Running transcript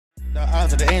The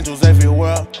eyes of the angels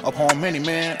everywhere upon many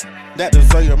men that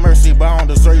deserve your mercy, but I don't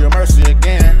deserve your mercy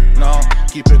again. No,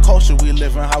 keep it kosher, we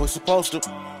living how we supposed to.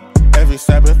 Every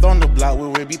Sabbath on the block where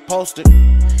we be posted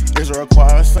is a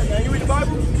required sin. Hey, you read the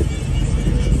Bible?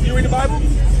 You read the Bible?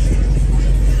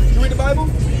 You read the Bible?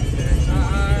 You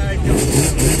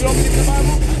don't read the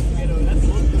Bible?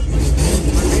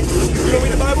 You don't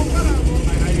read the Bible?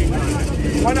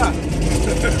 Why not?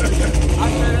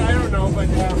 I don't know, but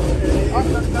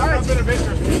not been of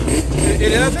interest.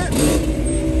 It hasn't?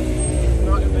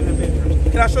 Not been of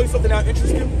interest. Can I show you something that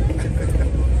interests you?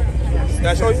 Can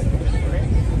I show you?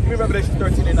 Give me Revelation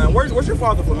 13:9. Where's your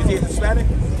father from? Is he Hispanic?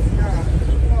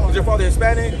 Is your father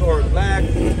Hispanic or black,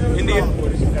 Indian?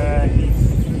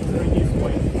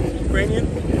 Ukrainian?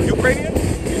 Ukrainian?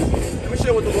 Let me show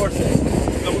you what the Lord says.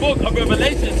 The book of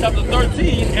Revelation, chapter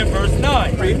 13 and verse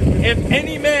 9. If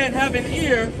any man have an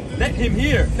ear, let him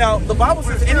hear. Now, the Bible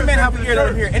says, any man have an ear, let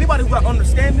him hear. Anybody who got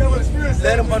understanding,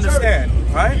 let him understand,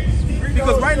 right?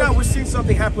 Because right now we're seeing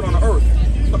something happen on the earth.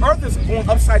 The earth is going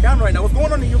upside down right now. What's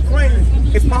going on in Ukraine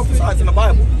is prophesied in the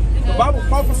Bible. The Bible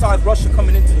prophesies Russia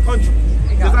coming into the country.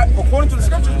 According to the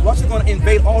scriptures, Russia's going to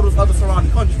invade all those other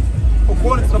surrounding countries.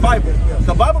 According to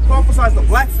the Bible prophesies the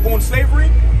blacks go in slavery,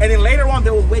 and then later on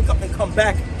they will wake up and come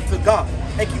back to God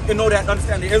and know that and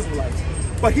understand the Israelites.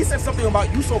 But he said something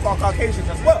about you so-called Caucasians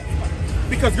as well,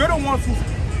 because you're the ones who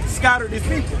scattered these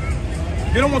people.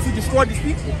 You're the ones who destroyed these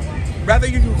people. Rather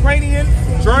you're Ukrainian,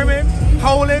 German,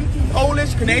 Poland,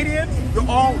 Polish, Canadian, you're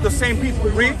all the same people.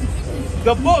 Read.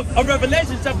 The book of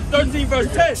Revelation, chapter 13, verse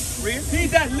 10. Read. He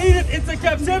that leadeth into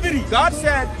captivity. God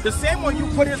said the same way you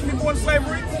put his people in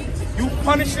slavery, you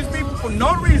punish his people for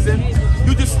no reason,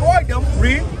 you destroyed them,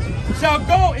 read, shall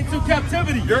go into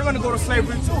captivity. You're going to go to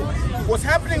slavery too. What's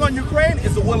happening on Ukraine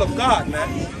is the will of God,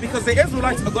 man. Because the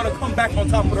Israelites are going to come back on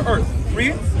top of the earth.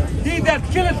 Read. He that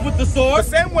killeth with the sword. The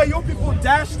same way your people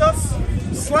dashed us,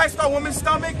 sliced our women's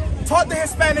stomach, taught the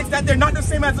Hispanics that they're not the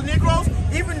same as the Negroes,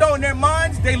 even though in their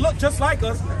minds they look just like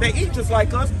us, they eat just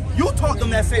like us. You taught them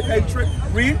that same hatred.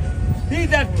 Read. He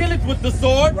that killeth with the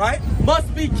sword, right,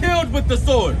 must be killed with the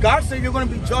sword. God said you're going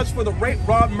to be judged for the rape,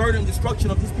 rob, murder, and destruction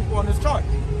of these people on this chart.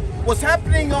 What's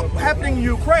happening in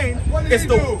Ukraine is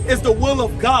the will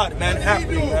of God, man,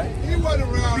 happening, right?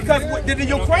 Because did the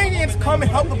Ukrainians come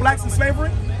and help the blacks in slavery?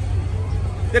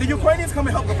 Did the Ukrainians come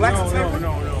and help the blacks in slavery?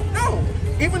 No.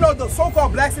 Even though the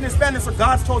so-called blacks and Hispanics are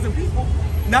God's chosen people,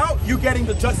 now you're getting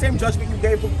the same judgment you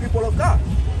gave the people of God.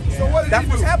 So that's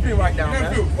what's happening right now,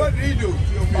 man. What did he do?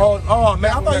 Oh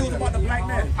man, I thought you was about the black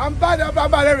man. I'm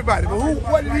about everybody, but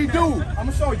what did he do? I'm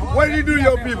gonna show you. What did he do to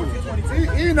your people?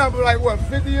 He not like what,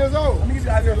 50 years old? Let me give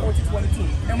you Isaiah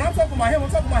 14:22. And when I'm talking about him, I'm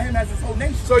talking about him as his whole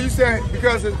nation. So you saying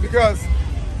because it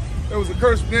was a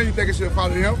curse, then you think it should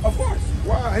follow him? Of course.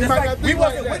 Why? He might not think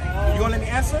like that. You gonna let me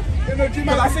answer?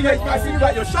 Because I see you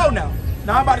got your show now.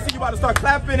 Now I'm about to see you about to start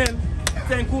clapping and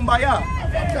saying kumbaya.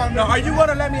 Now are you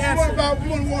gonna let me answer?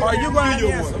 Are you gonna let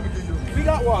me answer? We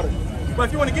got water. But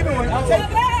if you want to give me one, I'll take it.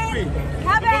 The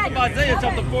book of Isaiah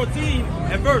chapter 14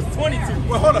 and verse 22.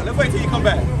 Well, hold on. Let's wait till you come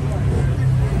back.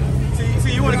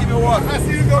 See, you want to give me water. I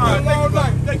see you gonna be a long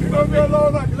night. Thank you. Gonna be a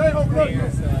long night.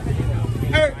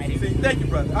 Hey, see, thank you,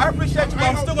 brother. I appreciate you, but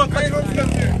I'm still gonna cut you.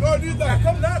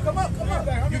 Come down, come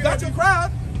up. You got your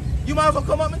crowd. You might as well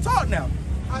come up and talk now.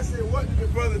 I said, what did your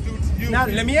brother do to you? Now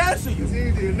let me answer you.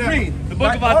 Read. The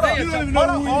book of Isaiah. You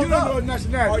don't even know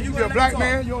nationality. You're a black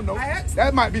man. You don't know.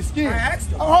 That might be skin. I asked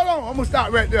him. Oh, hold on. I'm gonna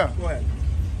stop right there. Go ahead.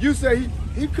 You say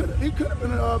he could have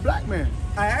been a black man.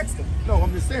 I asked him. No,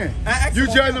 I'm just saying. I asked you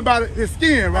him judging about his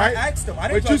skin, right? I asked him. I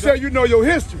didn't but you said you know your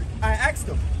history. I asked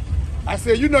him. I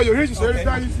said you know your history. So every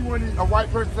time you see a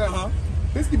white person say,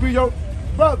 this could be your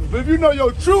brother. But if you know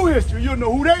your true history, you'll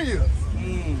know who they is.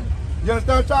 You understand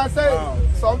what I'm trying to say? Wow.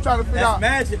 So I'm trying to figure out.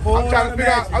 That's magic, I'm trying to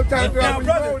figure out where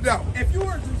brother, you going down. If you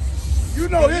were to, you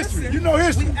know history. You know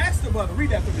history. We asked the brother.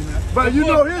 Read that for me, man. But you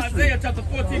know history. Isaiah chapter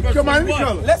 14 verse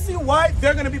 21. Let's see why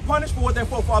they're going to be punished for what their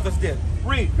forefathers did.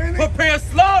 Read. Prepare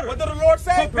slaughter. What did the Lord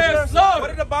say? Prepare slaughter. What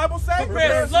did the Bible say?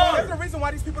 Prepare slaughter. That's the reason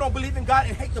why these people don't believe in God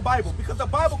and hate the Bible. Because the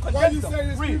Bible condemns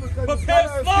them. Read.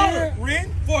 Prepare slaughter. Read.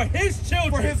 For his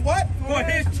children. For his what? For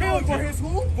his children. For his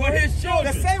who? For his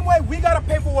children. The same way we got to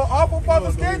pay for what our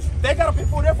forefathers did, they got to pay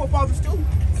for their forefathers too.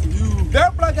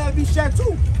 Their blood got to be shed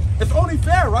too. It's only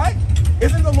fair, right?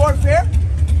 Isn't the Lord fair?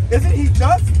 Isn't he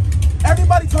just?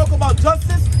 Everybody talk about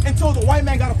justice until the white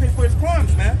man got to pay for his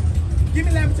crimes, man. Give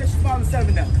me Lamentations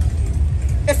 5:7 now.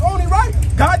 It's only right.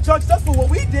 God judged us for what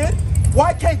we did.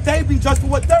 Why can't they be judged for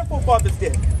what their forefathers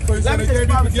did? So you saying they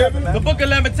can't be forgiven? The book of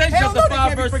Lamentations, Hell no, chapter they 5,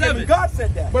 can't be verse forgiven. 7. God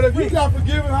said that. But if you got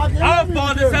forgiven, how can Our you be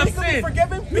fathers have forgiven? They sinned.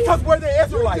 forgiven because we're the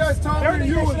Israelites. You just told They're me the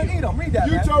you nation was, of Edom. Read that,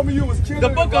 you man. told me you was killing The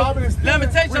book and robbing of and stealing.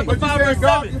 Lamentations, chapter But you 5, said verse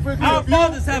God 7. can forgive Our you,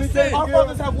 fathers and have he can't sinned. Our forgive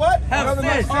fathers have what? Have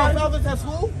sinned. Our fathers have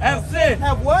who? Have sinned.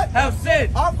 Have what? Have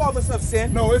sinned. Our fathers have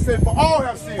sinned. No, it said for all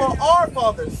have sinned. For our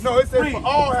fathers. No, it said Read. for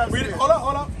all have Read it. sinned. Hold up,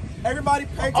 hold up. Everybody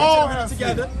pay All attention have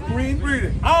together. sinned. Read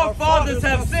it. Our fathers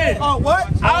have sinned.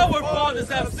 What? Our fathers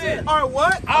have sinned. Our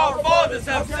what? Our fathers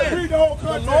have Okay, sinned. read the whole The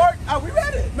context. Lord? We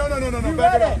read it. No. You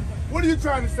Back read it up. it. What are you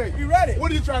trying to say? We read it. What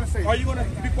are you trying to say? Are you going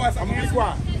to be quiet? I'm gonna be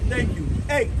quiet. Thank you.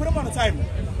 Hey, put him on a timer.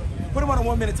 Put him on a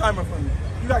 1 minute timer for me.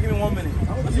 You gotta give me 1 minute.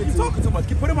 You're talking too much.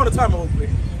 Put him on a timer real quick.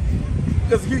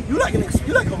 Because you like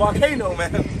a volcano,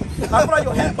 man. I feel like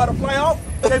your hat about to fly off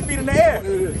 10 feet in the air. It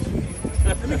is.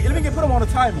 Let me put him on a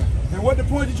timer. And what the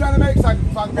point you trying to make? So I can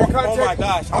make context. Oh my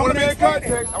gosh. I want to make explain it.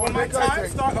 context. I want to When make my time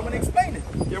context. starts, I'm gonna explain it.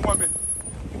 Yeah, 1 minute.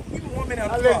 Give me 1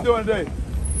 minute. How late doing today?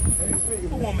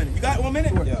 Give me 1 minute. You got 1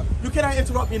 minute? Yeah. You cannot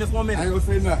interrupt me in this 1 I ain't minute.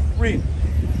 gonna say nothing. Read.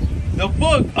 The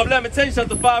book of Lamentations,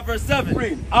 chapter 5, verse 7.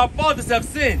 Read. Our fathers have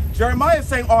sinned Jeremiah is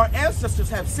saying our ancestors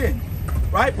have sinned,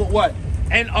 right? But what?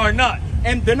 and are not.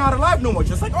 And they're not alive no more,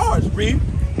 just like ours. Read.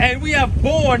 And we have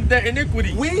borne their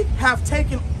iniquity. We have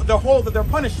taken the hold of their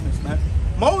punishments, man.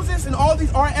 Moses and all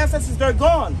these our ancestors, they're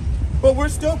gone, but we're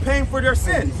still paying for their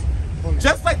sins.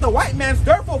 Just like the white man's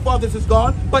their forefathers is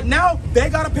gone, but now they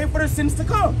gotta pay for their sins to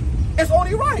come. It's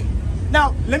only right.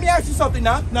 Now, let me ask you something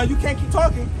now. Now you can't keep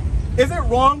talking. Is it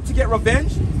wrong to get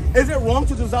revenge? Is it wrong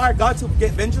to desire God to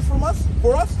get vengeance from us,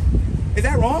 for us? Is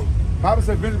that wrong? Bible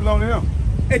said vengeance belong to him.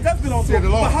 It does belong to Said him. the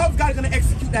Lord. But how's God gonna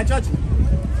execute that judgment?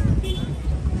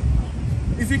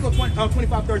 Ezekiel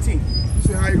 25:13. You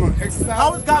said how you gonna exercise?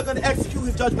 How is God gonna execute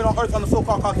his judgment on earth on the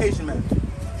so-called Caucasian man?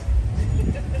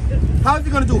 How is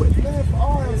he gonna do it? Man, for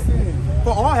all have sinned. For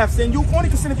all have sinned. You only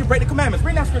can sin if you break the commandments.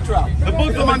 Bring that scripture out. The book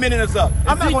Until of my minute is up.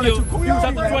 I'm not going to let you Ezekiel, confuse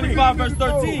chapter me. 25, verse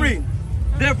 13. Read.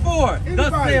 Therefore,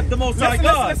 thus saith the Most High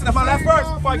God, Listen. That's my last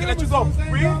verse before I can let you go.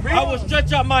 Read. I will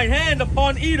stretch out my hand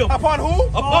upon Edom. Upon who?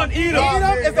 Upon Edom.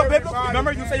 Edom is the biblical.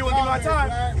 Remember, you said you were gonna give me my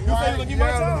time. You said you were gonna give me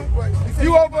my time.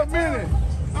 You over a minute.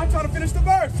 I'm trying to finish the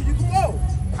verse so you can go.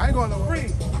 I ain't going nowhere.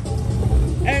 Read.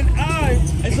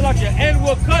 And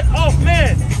will cut off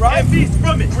man Right. and beast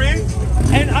from it. Read.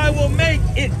 And I will make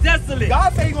it desolate.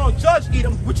 God said he's gonna judge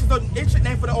Edom, which is the ancient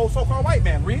name for the old so-called white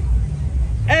man. Read.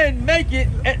 And make it,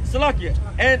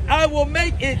 and I will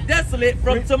make it desolate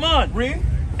from Read. Taman. Read.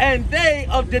 And they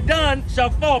of Dedan shall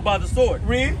fall by the sword.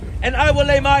 Read. And I will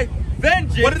lay my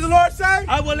vengeance. What did the Lord say?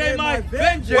 I will lay my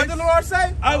vengeance. What did the Lord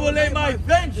say? I will lay my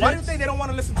vengeance. Why do you think they don't want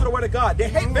to listen to the word of God? They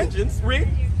hate vengeance. Read.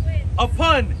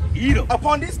 Upon Edom.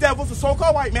 Upon these devils, the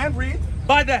so-called white man. Read.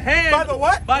 By the hand. By the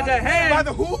what? By the hand. By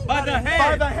the who? By the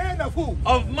hand. By the hand of who?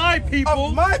 Of my people.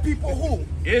 Of my people who?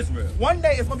 Israel. One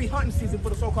day it's gonna be hunting season for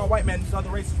the so-called white man and these other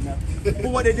races, man. For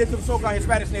what they did to the so-called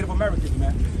Hispanic Native Americans,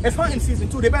 man. It's hunting season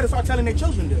too. They better start telling their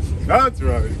children this. That's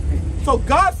right. So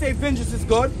God said vengeance is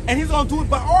good, and He's gonna do it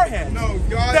by our hand. No,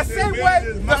 God the said same vengeance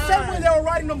is way, the same mine. way they were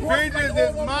riding them horses. Vengeance like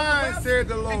is mine, said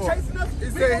the Lord. And chasing us. He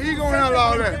said he gonna handle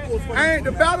all that. Ain't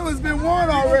the battle has been won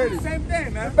already. Same thing,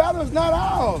 The man. battle is not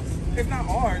ours. It's not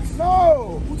ours.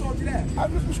 No. Who told you that? I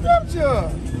read the scripture.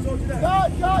 Who told you that?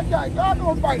 God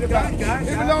gonna fight the battle. God.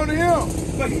 It belong to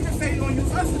him. But He just said He's gonna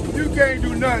use us to do it. You can't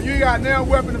do nothing. You ain't got no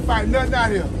weapon to fight. Nothing out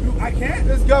here. I can't.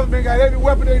 This government got every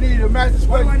weapon they need to match this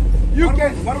Why do weapon. I- You why do I-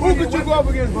 can't. why do I Who need could a you go weapon? up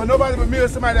against? But nobody but me or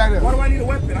somebody out there. Why do I need a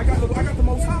weapon? I got the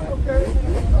Most High. Okay.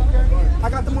 I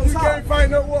got the Most You High. can't fight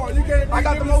no war. You can't. I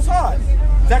got the Most High.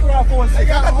 Zechariah 4:6. They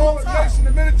got a whole Most High. nation,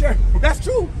 the military. That's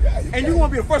true. And you're gonna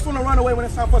be the first one to run away when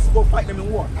it's time for us to go fight them in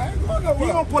war. I ain't going He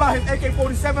nowhere. gonna pull out his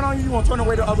AK-47 on you. You gonna turn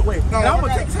away the other way. No, Now I'm I gonna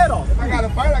gotta- take his head off. If I gotta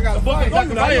fight, I gotta book fight. of No, you're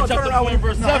not. Zechariah You gonna turn chapter around 20,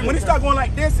 verse 7. When he start going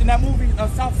like this in that movie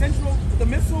South Central, the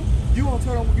missile, you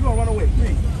gonna run away.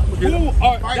 Who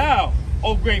art thou,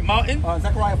 O great mountain?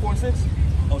 Zechariah 4:6.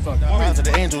 Oh, sorry. Out to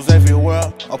the angels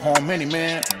everywhere, upon many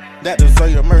men that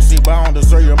deserve your mercy, but I don't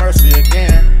deserve your mercy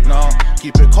again. No,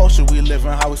 keep it kosher, we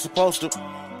living how we supposed to.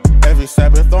 Every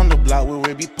Sabbath on the block where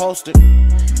we be posted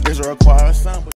is a required sign.